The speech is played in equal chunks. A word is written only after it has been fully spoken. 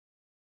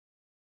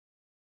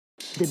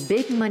the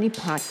Big Money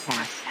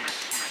Podcast.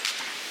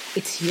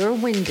 It's your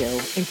window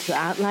into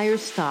outlier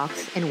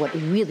stocks and what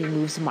really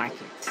moves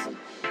markets.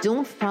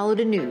 Don't follow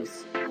the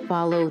news.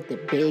 Follow the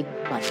big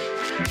money.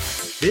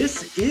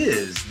 This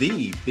is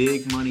the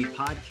Big Money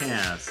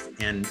Podcast.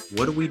 And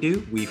what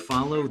do? We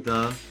follow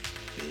the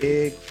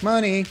big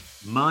money.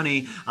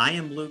 I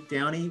am Luke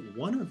Downey,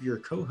 one of your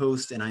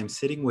co-hosts, and I'm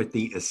sitting with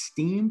the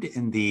esteemed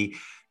and the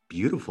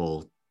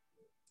beautiful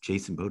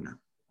Jason Bodner.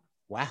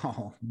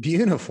 Wow,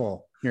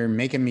 beautiful. You're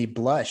making me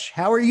blush.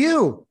 How are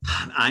you?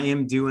 I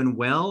am doing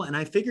well. And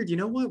I figured, you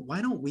know what?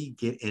 Why don't we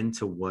get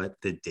into what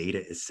the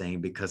data is saying?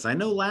 Because I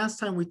know last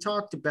time we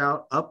talked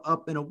about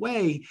up, and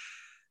away.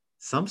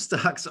 Some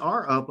stocks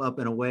are up,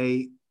 and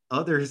away.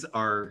 Others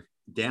are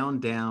down,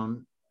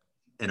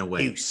 and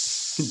away.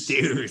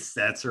 Deuce.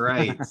 That's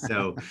right.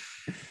 So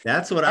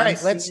that's what All I'm right,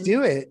 seeing. let's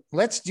do it.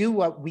 Let's do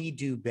what we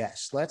do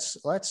best.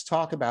 Let's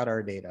talk about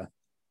our data.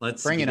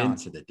 Let's bring get it on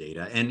into the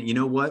data. And you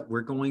know what?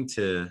 We're going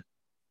to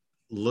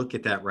look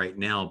at that right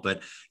now.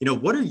 But,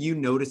 what are you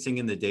noticing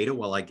in the data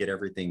while I get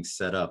everything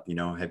set up?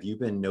 Have you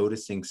been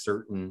noticing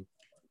certain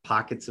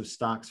pockets of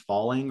stocks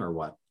falling or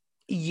what?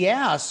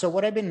 Yeah. So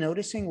what I've been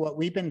noticing, what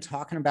we've been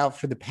talking about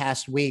for the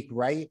past week,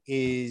 right,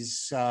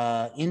 is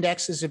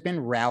indexes have been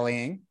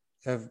rallying,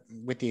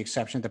 with the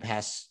exception of the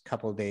past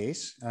couple of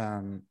days.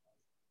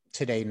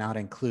 Today not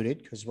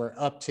included because we're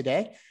up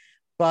today.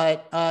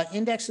 But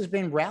index has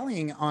been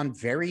rallying on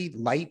very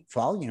light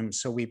volume.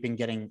 So we've been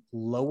getting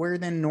lower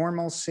than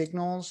normal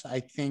signals. I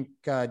think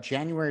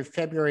January,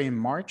 February, and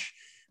March,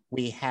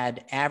 we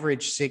had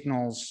average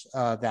signals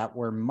that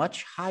were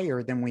much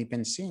higher than we've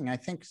been seeing. I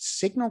think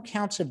signal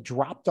counts have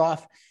dropped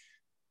off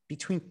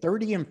between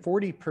 30 and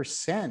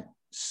 40%.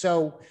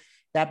 So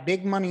that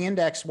big money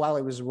index, while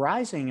it was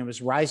rising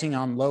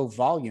on low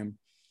volume.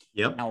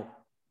 Yep. Now,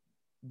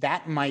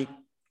 that might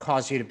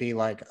cause you to be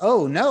like,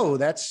 oh, no,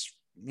 that's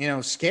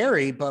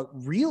scary, but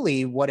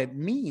really what it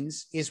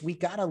means is we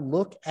got to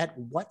look at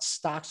what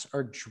stocks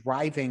are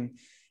driving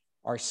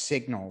our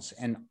signals.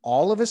 And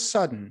all of a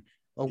sudden,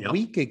 a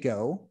week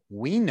ago,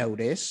 we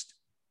noticed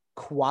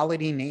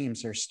quality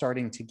names are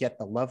starting to get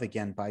the love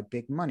again by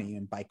big money.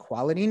 And by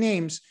quality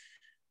names,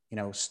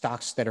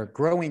 stocks that are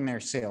growing their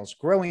sales,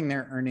 growing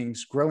their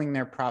earnings, growing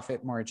their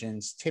profit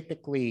margins,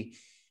 typically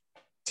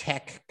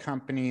tech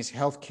companies,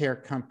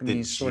 healthcare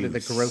companies, sort of the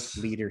growth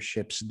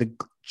leaderships, the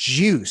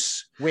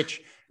juice,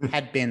 which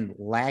had been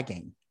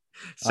lagging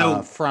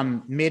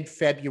from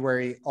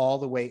mid-February all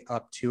the way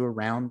up to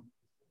around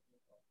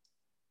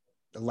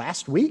the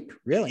last week,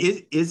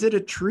 really. Is it a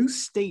true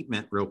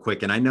statement, real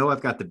quick? And I know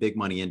I've got the big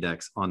money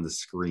index on the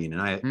screen,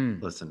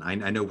 and listen, I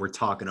know we're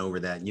talking over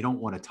that, and you don't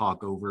want to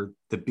talk over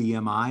the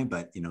BMI,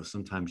 but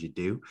sometimes you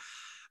do.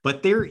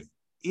 But there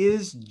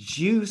is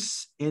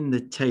juice in the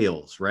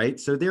tails, right?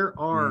 So there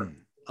are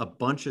a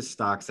bunch of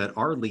stocks that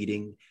are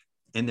leading,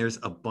 and there's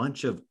a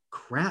bunch of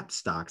crap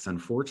stocks.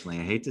 Unfortunately,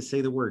 I hate to say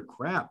the word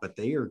crap, but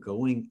they are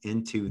going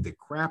into the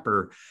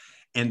crapper.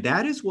 And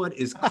that is what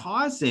is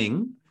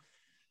causing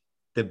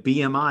the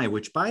BMI,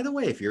 which, by the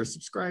way, if you're a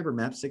subscriber,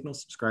 Map Signal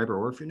subscriber,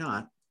 or if you're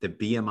not, the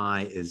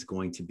BMI is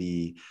going to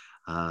be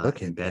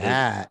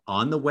embedded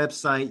on the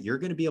website. You're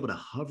going to be able to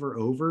hover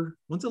over.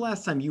 When's the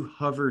last time you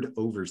hovered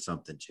over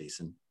something,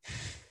 Jason?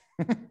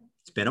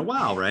 It's been a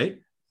while, right?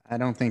 I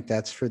don't think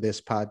that's for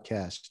this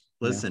podcast.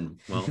 Listen,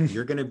 well,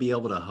 you're going to be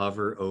able to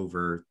hover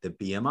over the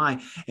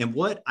BMI. And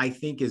what I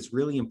think is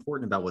really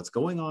important about what's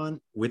going on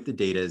with the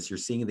data is you're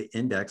seeing the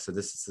index. So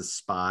this is the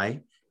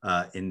SPY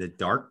in the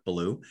dark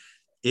blue.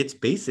 It's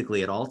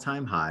basically at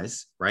all-time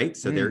highs, right?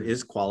 So there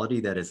is quality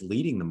that is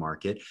leading the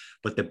market,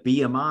 but the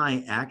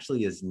BMI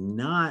actually is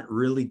not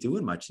really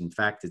doing much. In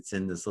fact, it's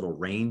in this little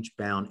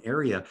range-bound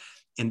area.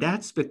 And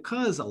that's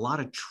because a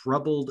lot of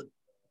troubled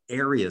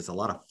areas, a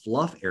lot of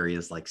fluff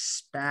areas like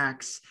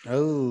SPACs,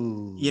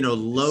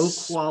 low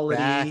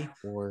quality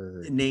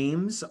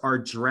names are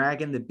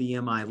dragging the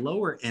BMI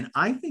lower. And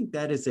I think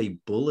that is a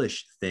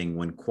bullish thing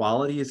when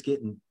quality is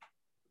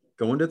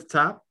going to the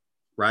top,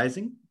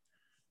 rising,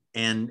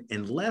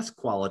 and less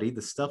quality,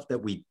 the stuff that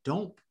we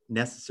don't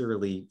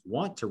necessarily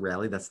want to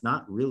rally, that's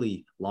not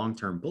really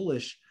long-term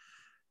bullish,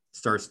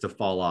 starts to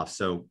fall off.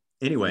 So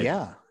anyway.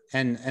 Yeah.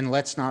 And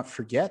let's not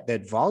forget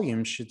that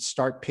volume should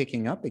start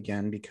picking up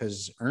again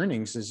because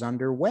earnings is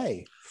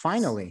underway.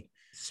 Finally.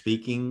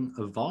 Speaking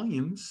of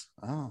volumes.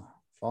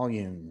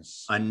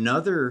 Volumes.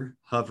 Another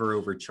hover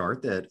over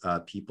chart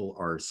that people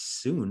are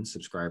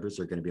subscribers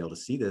are going to be able to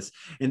see this.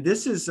 And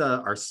this is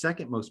our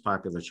second most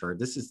popular chart.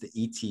 This is the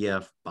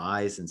ETF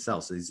buys and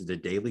sells. So these are the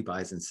daily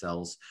buys and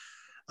sells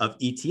of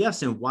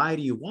ETFs. And why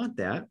do you want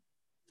that?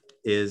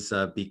 Is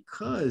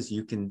because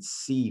you can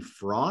see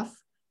froth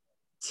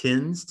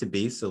tends to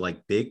be, so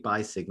like big buy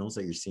signals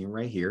that you're seeing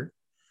right here,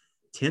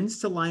 tends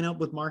to line up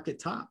with market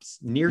tops,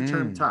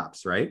 near-term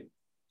tops, right?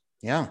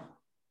 Yeah.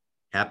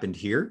 Happened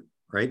here,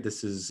 right?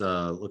 This is,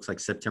 looks like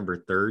September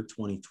 3rd,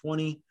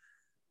 2020.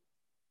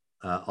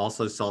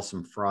 Also saw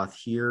some froth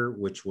here,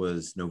 which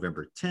was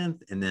November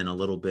 10th, and then a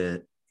little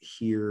bit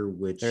here,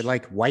 which they're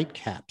like white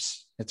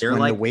caps. It's they're when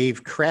like the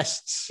wave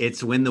crests.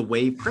 It's when the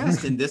wave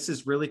crests, and this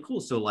is really cool.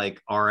 So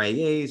like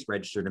RIAs,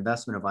 registered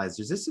investment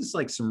advisors, this is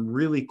like some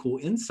really cool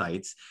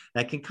insights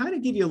that can kind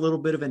of give you a little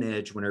bit of an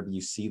edge whenever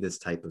you see this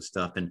type of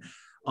stuff. And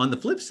on the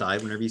flip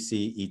side, whenever you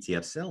see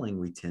ETF selling,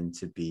 we tend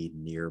to be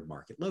near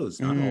market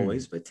lows, not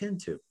always, but tend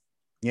to.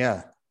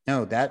 Yeah,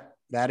 no, that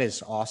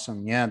is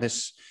awesome. Yeah,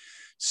 this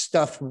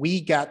stuff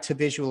we got to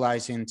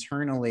visualize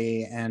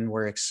internally, and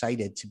we're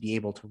excited to be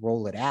able to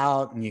roll it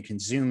out. And you can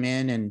zoom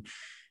in, and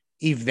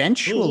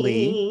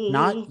eventually,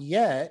 not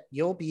yet,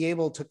 you'll be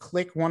able to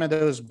click one of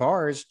those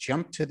bars,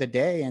 jump to the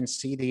day, and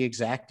see the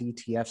exact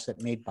ETFs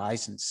that made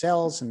buys and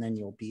sells. And then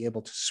you'll be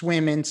able to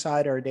swim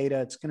inside our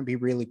data. It's going to be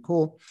really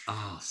cool.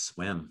 Oh,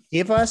 swim.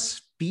 Give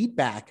us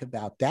feedback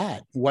about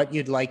that. What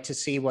you'd like to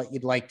see, what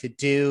you'd like to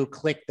do,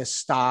 click the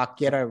stock,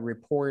 get a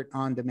report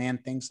on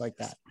demand, things like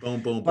that.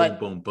 Boom, boom, But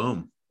boom, boom,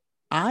 boom.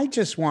 I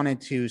just wanted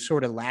to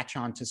sort of latch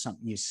on to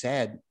something you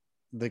said,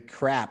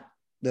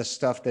 the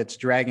stuff that's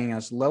dragging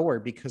us lower,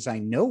 because I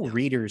know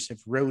readers have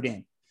wrote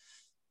in.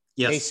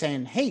 Yes. They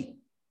saying, hey,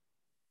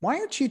 why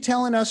aren't you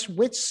telling us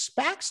which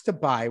SPACs to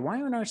buy?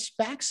 Why aren't our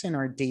SPACs in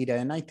our data?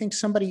 And I think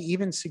somebody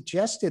even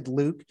suggested,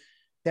 Luke,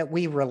 that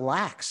we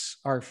relax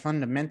our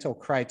fundamental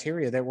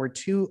criteria, that we're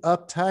too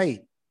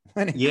uptight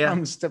when it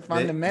comes to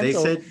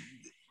fundamental. They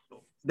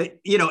said,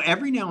 you know,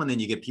 every now and then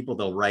you get people,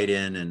 they'll write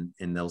in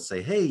and they'll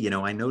say, hey, you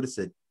know, I noticed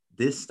that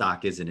this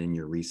stock isn't in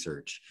your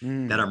research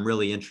that I'm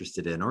really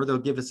interested in, or they'll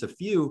give us a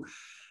few.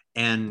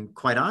 And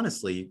quite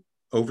honestly,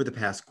 over the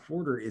past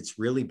quarter, it's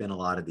really been a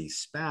lot of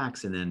these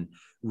SPACs, and then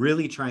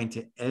really trying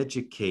to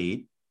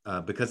educate,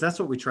 because that's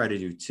what we try to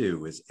do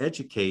too, is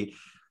educate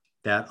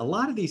that a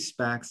lot of these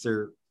SPACs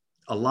are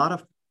a lot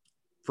of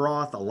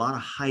froth, a lot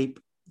of hype.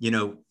 You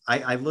know,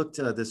 I looked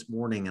this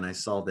morning and I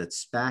saw that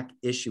SPAC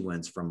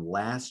issuance from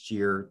last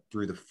year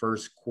through the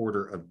first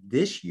quarter of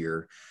this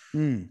year,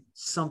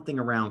 something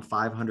around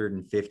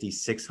 550,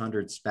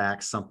 600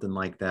 SPACs, something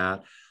like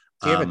that.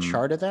 Do you have a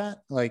chart of that?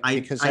 Like,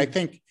 because I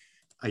think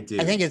I do.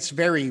 I think it's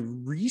very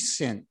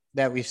recent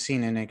that we've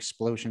seen an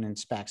explosion in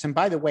SPACs. And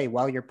by the way,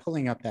 while you're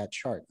pulling up that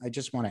chart, I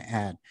just want to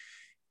add,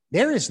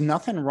 there is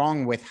nothing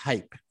wrong with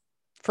hype.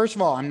 First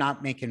of all, I'm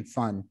not making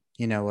fun,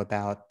 you know,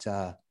 about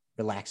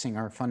relaxing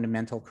our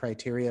fundamental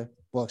criteria.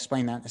 We'll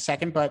explain that in a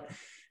second, but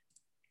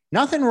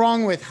nothing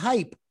wrong with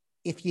hype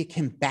if you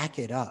can back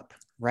it up,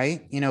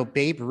 right? You know,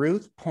 Babe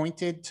Ruth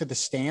pointed to the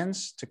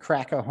stands to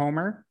crack a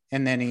homer,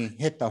 and then he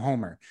hit the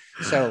homer.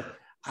 So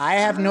I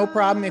have no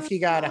problem if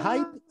you got a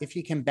hype, if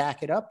you can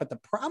back it up. But the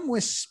problem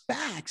with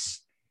SPACs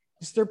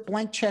is they're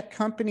blank check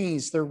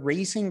companies. They're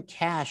raising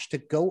cash to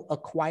go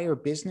acquire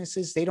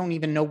businesses. They don't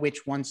even know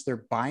which ones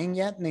they're buying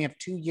yet, and they have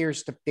 2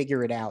 years to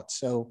figure it out.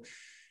 So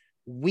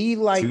we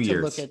like to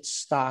look at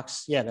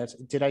stocks. Yeah,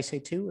 did I say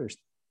 2 or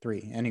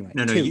 3? Anyway.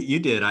 No, 2. you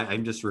did.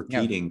 I'm just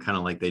repeating kind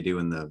of like they do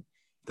in the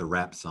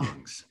rap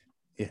songs.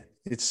 Yeah,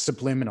 it's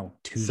subliminal.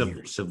 2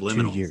 years.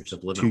 Subliminal. 2 years.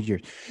 Subliminal. 2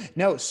 years.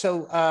 No,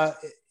 so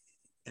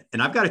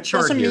and I've got a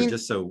chart here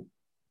just so.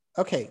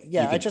 Okay.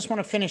 Yeah. I just want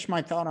to finish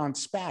my thought on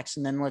SPACs,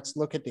 and then let's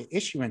look at the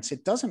issuance.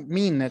 It doesn't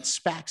mean that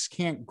SPACs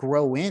can't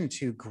grow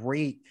into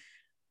great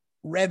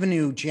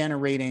revenue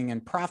generating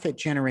and profit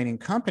generating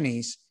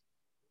companies.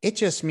 It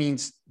just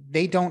means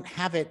they don't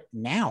have it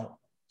now.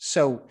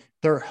 So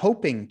they're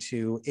hoping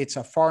to. It's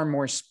a far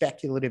more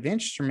speculative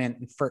instrument.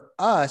 And for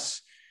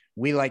us,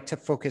 we like to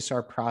focus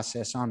our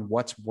process on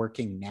what's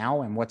working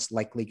now and what's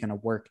likely going to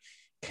work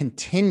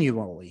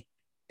continually,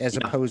 as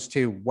opposed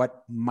to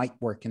what might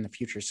work in the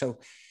future. So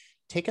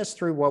take us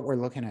through what we're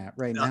looking at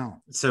right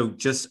now. So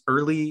just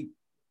early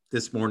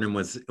this morning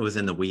it was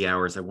in the wee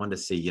hours. I wanted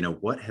to see, you know,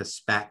 what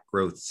has SPAC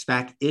growth,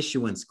 SPAC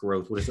issuance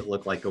growth, what does it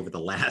look like over the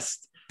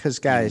last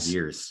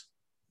years?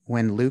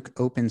 When Luke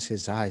opens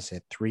his eyes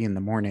at 3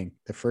 a.m,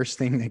 the first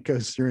thing that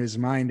goes through his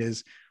mind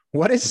is,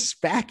 what does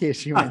SPAC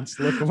issuance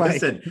look like?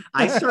 Listen,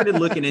 I started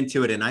looking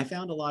into it, and I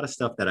found a lot of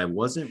stuff that I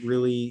wasn't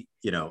really,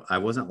 you know, I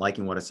wasn't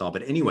liking what I saw.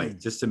 But anyway,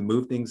 just to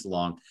move things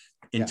along,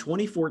 in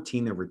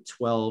 2014, there were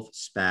 12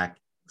 SPACs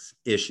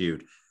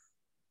issued.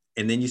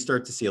 And then you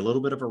start to see a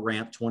little bit of a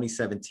ramp.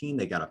 2017,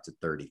 they got up to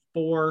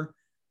 34.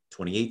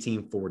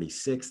 2018,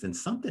 46. Then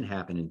something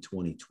happened in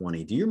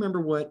 2020. Do you remember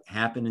what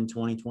happened in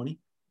 2020?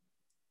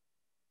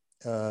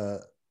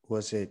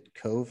 Was it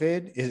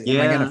COVID?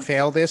 Am I going to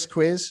fail this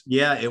quiz?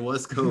 Yeah, it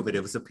was COVID.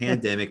 It was a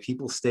pandemic.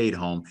 People stayed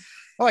home.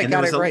 Oh, I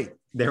got it right.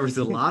 There was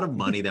a lot of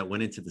money that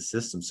went into the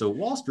system. So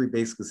Wall Street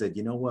basically said,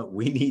 you know what?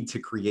 We need to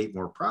create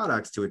more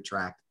products to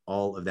attract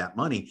all of that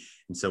money.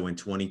 And so in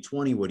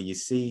 2020, what do you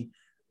see?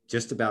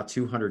 Just about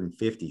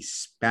 250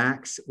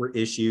 SPACs were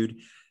issued.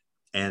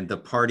 And the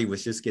party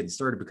was just getting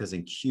started, because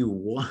in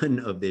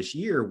Q1 of this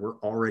year, we're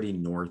already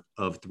north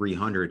of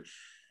 300.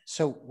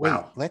 So wait,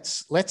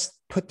 let's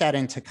put that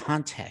into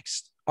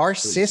context. Our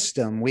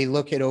system, we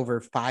look at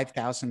over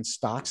 5,000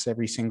 stocks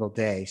every single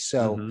day.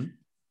 So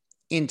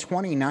in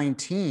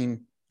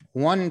 2019,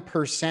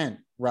 1%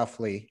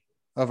 roughly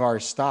of our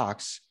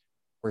stocks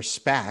were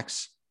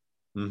SPACs.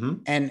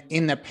 And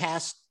in the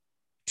past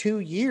 2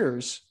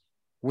 years,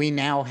 we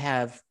now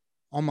have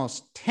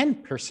almost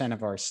 10%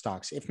 of our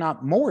stocks, if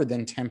not more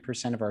than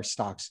 10% of our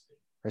stocks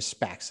are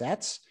SPACs.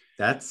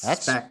 That's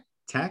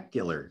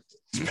spectacular.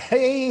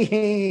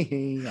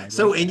 Hey,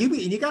 so, and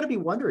you got to be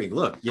wondering,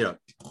 look,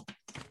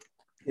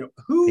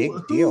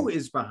 who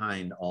is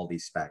behind all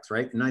these SPACs,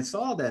 right? And I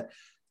saw that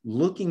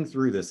looking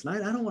through this, and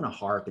I don't want to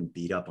harp and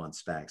beat up on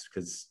SPACs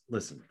because,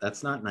 listen,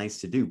 that's not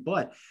nice to do,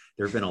 but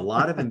there have been a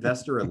lot of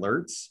investor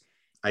alerts.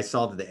 I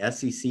saw that the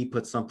SEC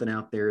put something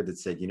out there that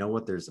said, you know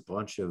what, there's a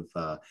bunch of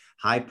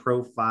high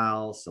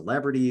profile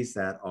celebrities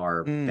that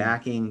are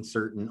backing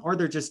certain, or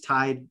they're just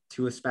tied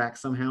to a SPAC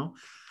somehow.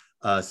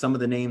 Some of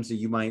the names that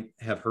you might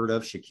have heard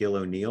of, Shaquille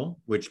O'Neal,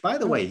 which, by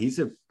the way, he's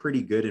a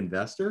pretty good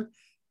investor.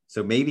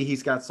 So maybe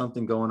he's got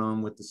something going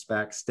on with the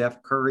SPAC.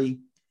 Steph Curry,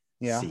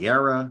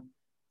 Sierra,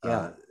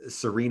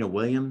 Serena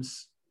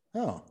Williams,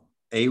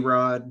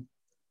 A-Rod,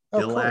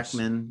 Bill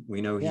Ackman.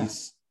 We know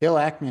he's... Bill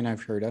Ackman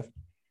I've heard of.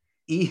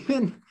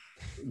 Even,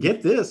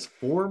 get this,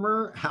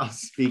 former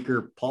House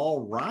Speaker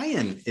Paul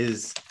Ryan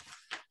is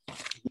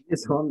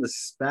on the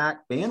SPAC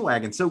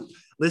bandwagon. So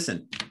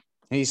listen.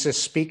 He's a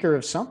speaker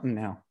of something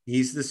now.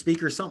 He's the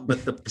speaker of something,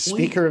 but the point,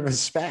 speaker of a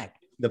SPAC.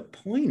 The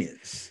point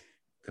is...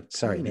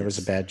 there was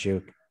a bad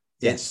joke.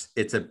 Yes,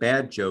 it's a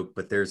bad joke,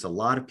 but there's a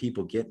lot of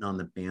people getting on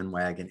the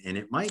bandwagon, and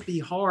it might be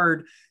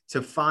hard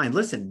to find.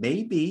 Listen,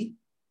 maybe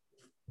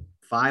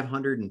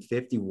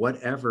 550,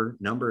 whatever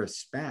number of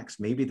SPACs,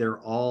 maybe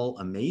they're all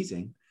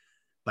amazing,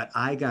 but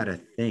I gotta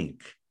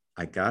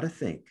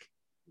think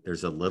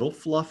there's a little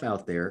fluff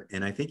out there,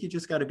 and I think you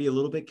just got to be a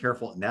little bit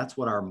careful. And that's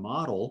what our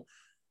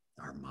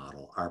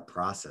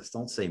process.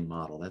 Don't say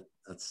model.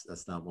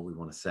 That's not what we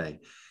want to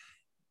say.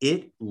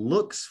 It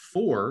looks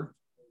for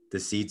the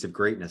seeds of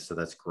greatness. So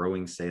that's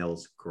growing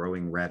sales,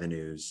 growing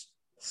revenues,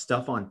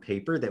 stuff on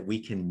paper that we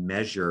can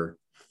measure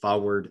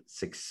forward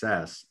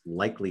success,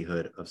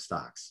 likelihood of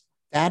stocks.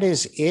 That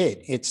is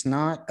it. It's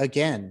not,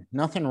 again,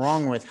 nothing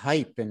wrong with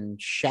hype. And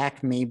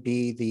Shaq may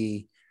be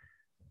the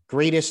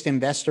greatest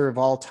investor of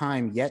all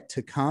time yet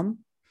to come.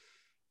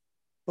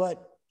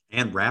 But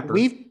and rapper.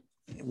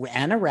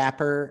 And a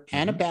rapper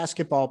and a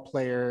basketball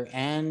player.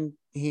 And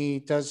he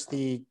does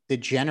the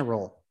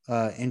general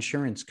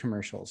insurance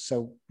commercials.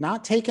 So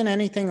not taking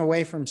anything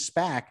away from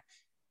SPAC,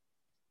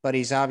 but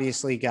he's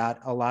obviously got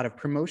a lot of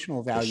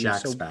promotional value. The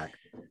Shaq so SPAC.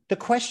 The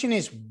question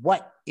is,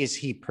 what is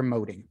he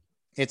promoting?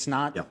 It's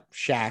not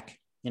Shaq.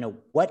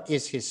 What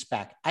is his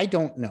SPAC? I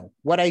don't know.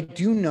 What I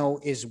do know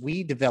is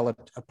we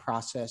developed a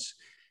process,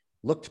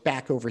 looked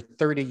back over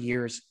 30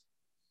 years,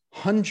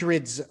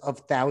 hundreds of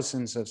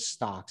thousands of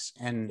stocks.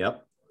 And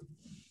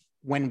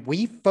when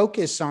we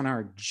focus on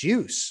our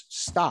juice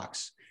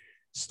stocks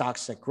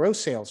that grow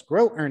sales,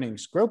 grow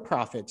earnings, grow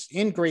profits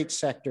in great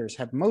sectors,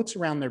 have moats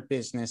around their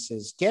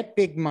businesses, get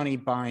big money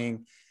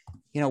buying,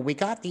 we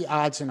got the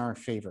odds in our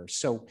favor.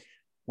 So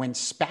when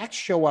SPACs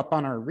show up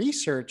on our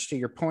research, to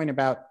your point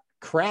about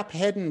crap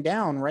heading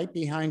down right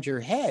behind your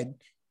head,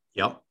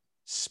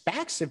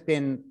 SPACs have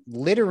been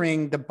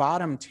littering the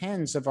bottom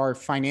tens of our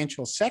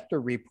financial sector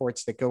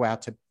reports that go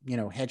out to,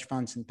 hedge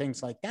funds and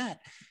things like that.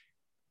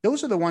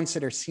 Those are the ones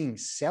that are seeing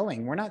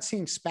selling. We're not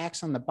seeing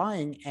SPACs on the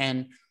buying,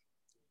 and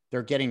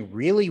they're getting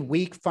really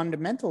weak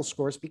fundamental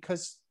scores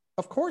because,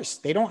 of course,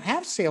 they don't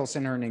have sales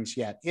and earnings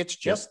yet. It's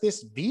just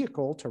this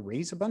vehicle to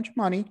raise a bunch of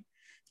money,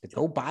 to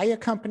go buy a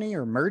company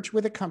or merge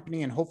with a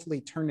company and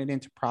hopefully turn it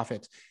into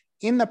profits.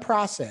 In the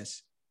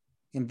process,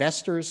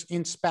 investors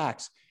in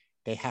SPACs,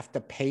 they have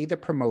to pay the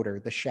promoter,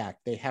 the Shaq.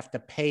 They have to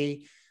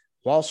pay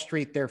Wall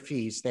Street their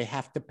fees. They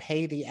have to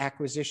pay the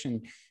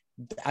acquisition.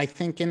 I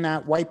think in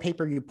that white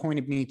paper you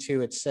pointed me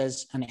to, it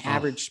says an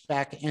average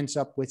SPAC ends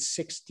up with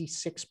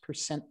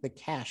 66% the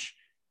cash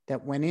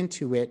that went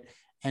into it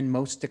and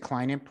most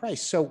decline in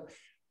price. So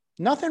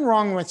nothing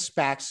wrong with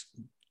SPACs.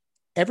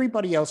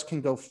 Everybody else can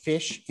go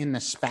fish in the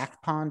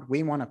SPAC pond.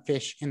 We want to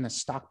fish in the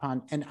stock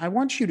pond. And I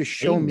want you to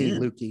show me,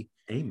 Lukey.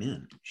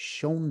 Amen.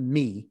 Show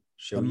me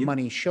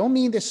money. Show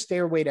me the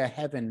stairway to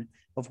heaven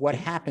of what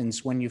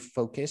happens when you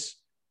focus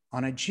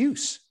on a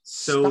juice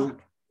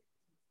stock.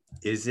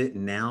 Is it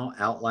now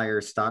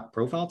outlier stock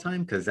profile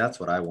time? Because that's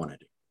what I want to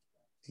do.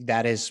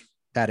 That is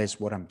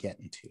what I'm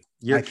getting to.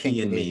 You're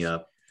keying me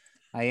up.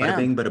 I am. Bada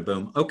bing, bada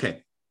boom.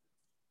 Okay.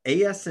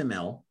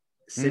 ASML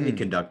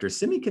semiconductors.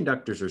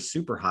 Semiconductors are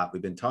super hot.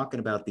 We've been talking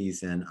about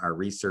these in our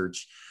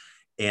research.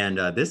 And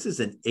this is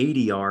an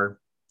ADR,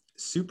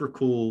 super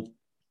cool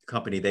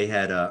company. They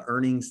had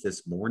earnings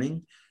this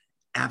morning.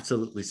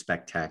 Absolutely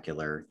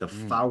spectacular. The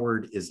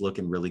forward is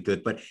looking really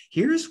good. But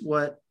here's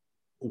what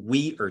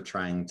we are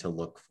trying to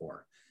look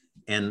for.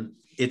 And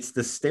it's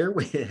the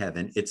stairway to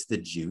heaven. It's the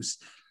juice.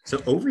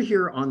 So over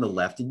here on the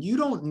left, and you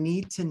don't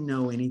need to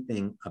know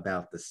anything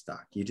about the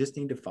stock. You just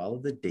need to follow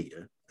the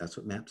data. That's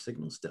what Map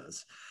Signals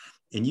does.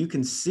 And you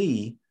can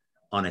see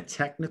on a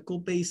technical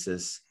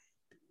basis,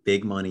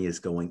 big money is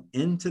going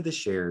into the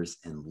shares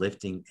and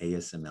lifting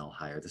ASML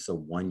higher. This is a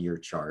 1-year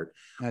chart.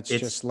 It's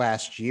just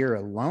last year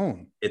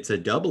alone. It's a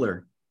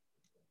doubler.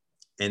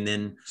 And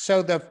then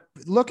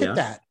look at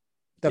that.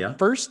 The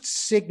first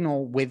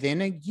signal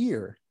within a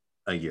year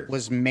a year.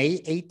 Was May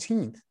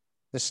 18th.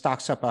 The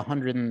stock's up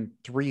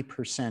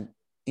 103%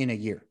 in a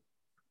year.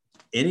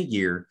 In a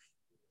year.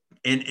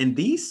 And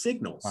these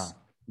signals, Wow.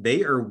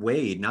 they are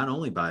weighed not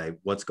only by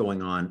what's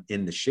going on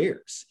in the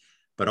shares,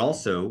 but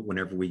also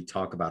whenever we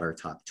talk about our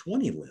top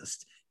 20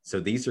 list. So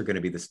these are going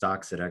to be the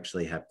stocks that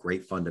actually have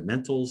great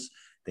fundamentals.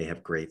 They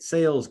have great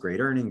sales, great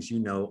earnings,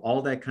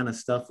 all that kind of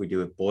stuff. We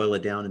do it, boil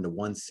it down into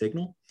one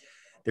signal.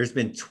 There's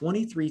been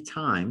 23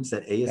 times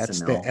that ASML.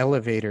 That's the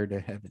elevator to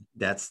heaven.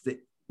 That's the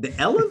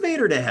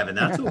elevator to heaven.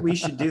 That's what we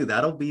should do.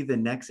 That'll be the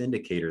next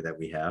indicator that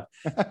we have.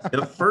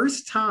 The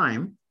first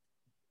time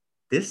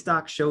this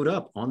stock showed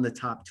up on the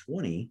top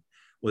 20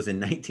 was in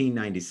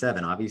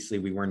 1997. Obviously,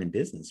 we weren't in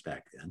business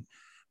back then,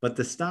 but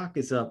the stock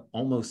is up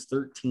almost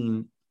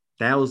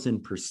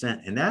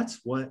 13,000%. And that's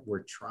what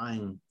we're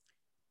trying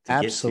to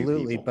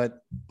Absolutely. get to, but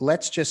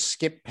let's just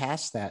skip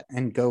past that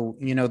and go,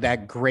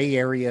 that gray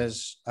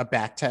area's a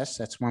back test.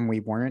 That's when we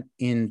weren't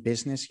in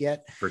business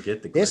yet.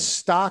 Forget the gray. This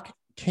stock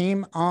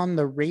came on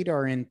the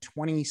radar in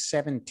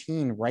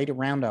 2017, right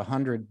around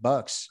 $100,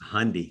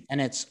 Hundy,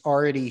 and it's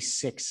already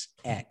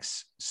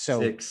 6x.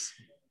 So, 6.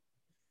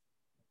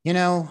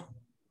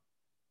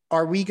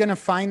 Are we going to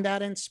find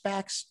that in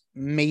SPACs?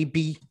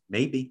 Maybe.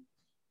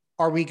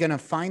 Are we going to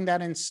find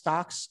that in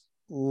stocks?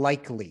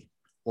 Likely.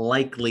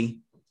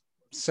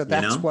 So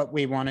that's what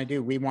we want to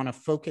do. We want to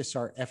focus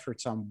our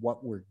efforts on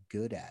what we're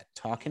good at,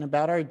 talking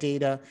about our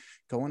data,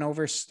 going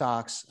over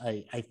stocks.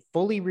 I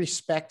fully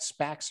respect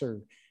SPACs are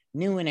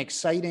new and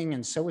exciting,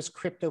 and so is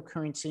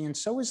cryptocurrency, and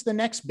so is the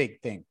next big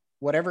thing,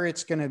 whatever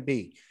it's going to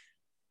be.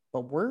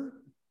 But we're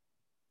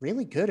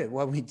really good at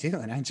what we do,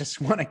 and I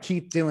just want to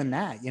keep doing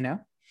that,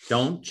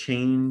 Don't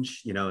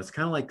change, it's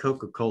kind of like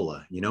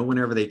Coca-Cola.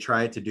 Whenever they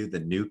tried to do the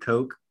new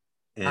Coke,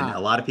 and a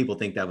lot of people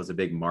think that was a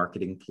big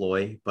marketing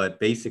ploy, but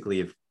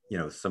basically if,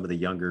 some of the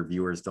younger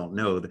viewers don't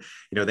know,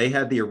 they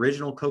had the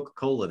original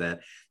Coca-Cola that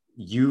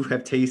you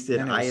have tasted,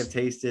 I have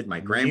tasted, my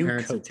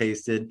grandparents have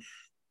tasted.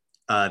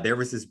 There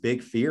was this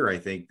big fear, I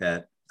think,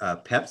 that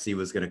Pepsi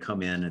was going to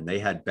come in and they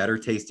had better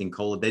tasting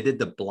cola. They did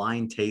the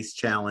blind taste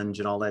challenge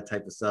and all that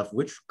type of stuff.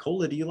 Which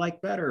cola do you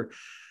like better?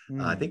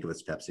 I think it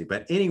was Pepsi.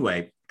 But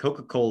anyway,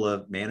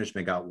 Coca-Cola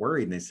management got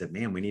worried and they said,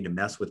 man, we need to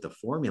mess with the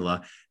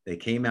formula. They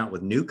came out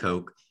with New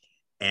Coke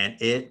and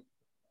it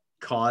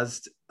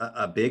caused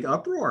a big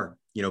uproar.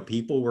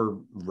 People were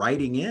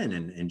writing in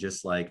and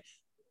just like,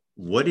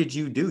 what did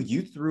you do?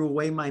 You threw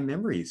away my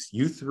memories.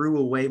 You threw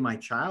away my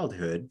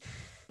childhood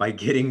by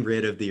getting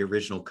rid of the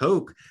original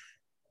Coke.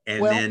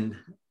 And then,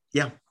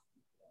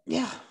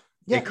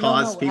 it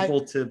caused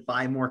people to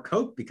buy more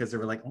Coke because they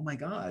were like, oh my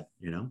God,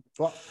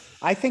 Well,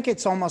 I think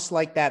it's almost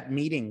like that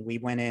meeting we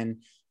went in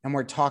and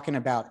we're talking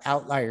about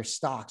outlier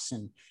stocks.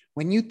 And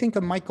when you think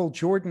of Michael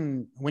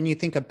Jordan, when you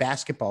think of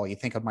basketball, you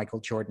think of Michael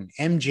Jordan.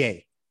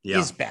 MJ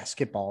is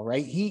basketball,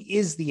 right? He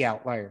is the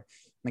outlier.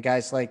 And the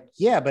guy's like,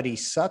 yeah, but he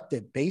sucked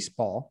at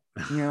baseball.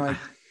 And you're like,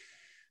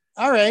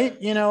 all right,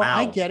 wow.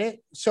 I get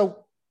it.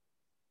 So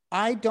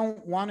I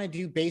don't want to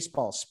do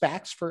baseball.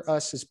 SPACs for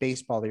us is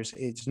baseball.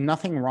 It's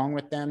nothing wrong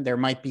with them. There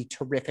might be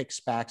terrific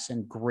SPACs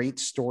and great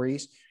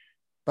stories,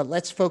 but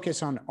let's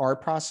focus on our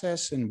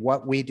process and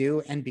what we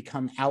do and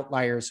become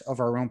outliers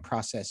of our own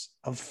process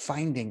of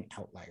finding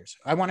outliers.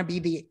 I want to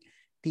be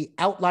the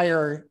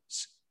outliers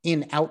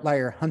in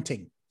outlier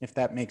hunting, if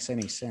that makes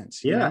any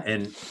sense. Yeah.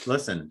 And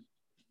listen,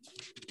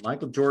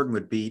 Michael Jordan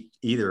would beat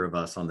either of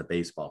us on the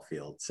baseball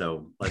field.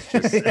 So let's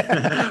just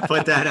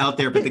put that out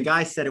there. But the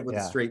guy said it with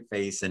a straight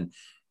face. And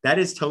that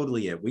is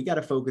totally it. We got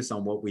to focus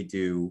on what we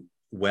do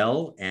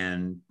well.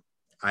 And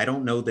I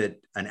don't know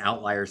that an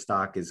outlier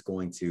stock is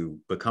going to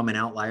become an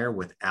outlier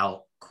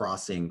without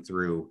crossing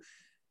through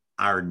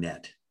our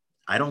net.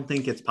 I don't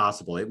think it's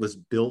possible. It was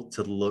built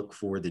to look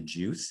for the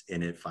juice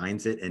and it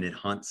finds it and it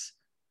hunts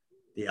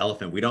the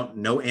elephant. We don't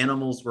know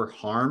animals were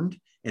harmed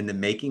in the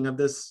making of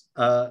this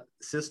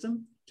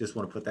system. Just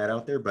want to put that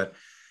out there. But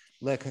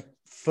look,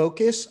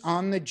 focus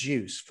on the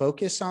juice,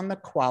 focus on the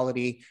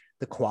quality.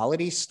 The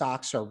quality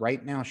stocks are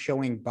right now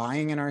showing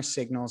buying in our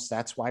signals.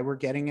 That's why we're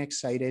getting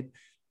excited.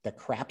 The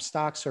crap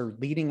stocks are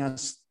leading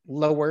us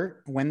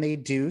lower when they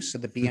do. So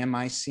the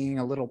BMI is seeing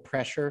a little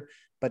pressure.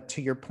 But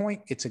to your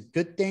point, it's a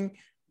good thing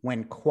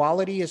when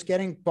quality is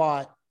getting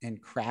bought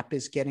and crap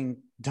is getting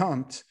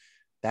dumped.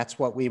 That's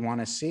what we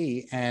want to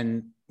see.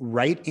 And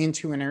right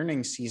into an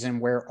earnings season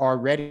where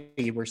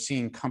already we're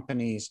seeing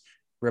companies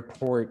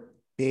report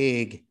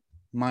big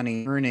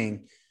money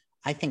earning,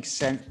 I think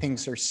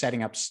things are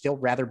setting up still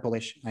rather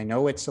bullish. I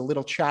know it's a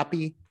little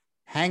choppy.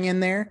 Hang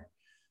in there.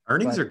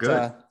 Earnings are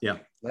good.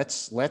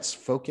 Let's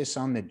focus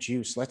on the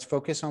juice. Let's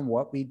focus on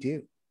what we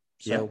do.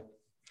 So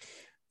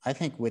I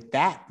think with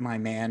that, my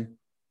man,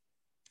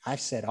 I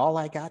said all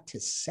I got to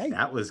say.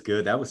 That was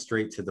good. That was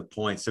straight to the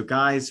point. So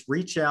guys,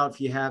 reach out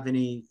if you have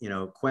any,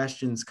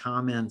 questions,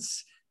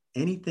 comments,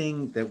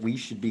 anything that we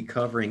should be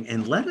covering,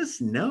 and let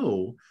us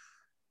know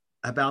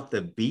about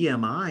the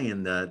BMI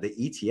and the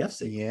ETF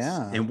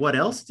signals. And what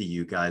else do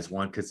you guys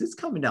want? Because it's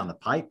coming down the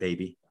pipe,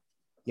 baby.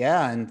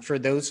 Yeah. And for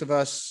those of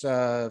us,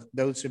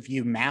 those of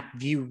you map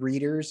view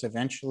readers,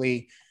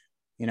 eventually,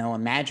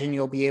 imagine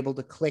you'll be able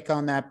to click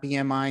on that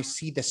BMI,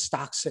 see the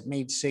stocks that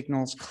made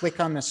signals, click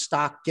on the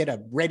stock, get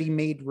a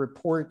ready-made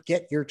report,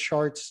 get your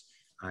charts.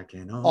 I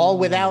can all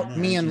without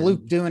me and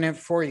Luke doing it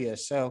for you.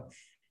 So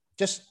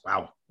just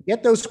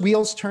get those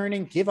wheels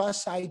turning, give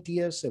us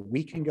ideas that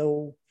we can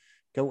go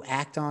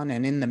act on.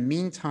 And in the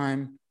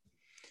meantime,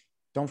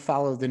 don't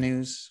follow the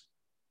news,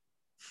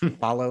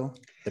 follow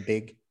the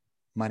big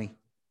money.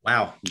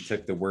 Wow. You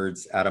took the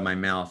words out of my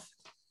mouth.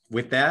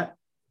 With that,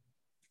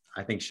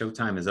 I think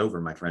showtime is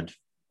over, my friend.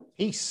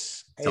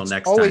 Peace. Till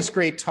next time. Always time.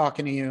 Great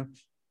talking to you.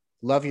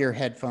 Love your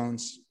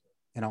headphones,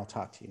 and I'll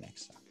talk to you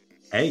next time.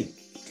 Hey,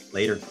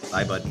 later.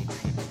 Bye, bud.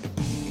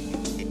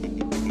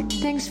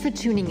 Thanks for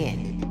tuning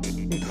in.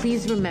 And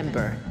please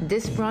remember,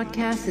 this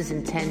broadcast is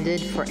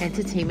intended for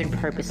entertainment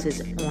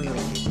purposes only.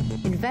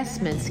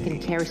 Investments can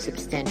carry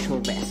substantial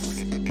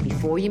risks.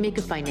 Before you make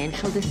a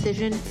financial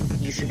decision,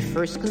 you should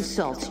first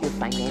consult your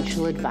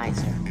financial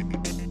advisor.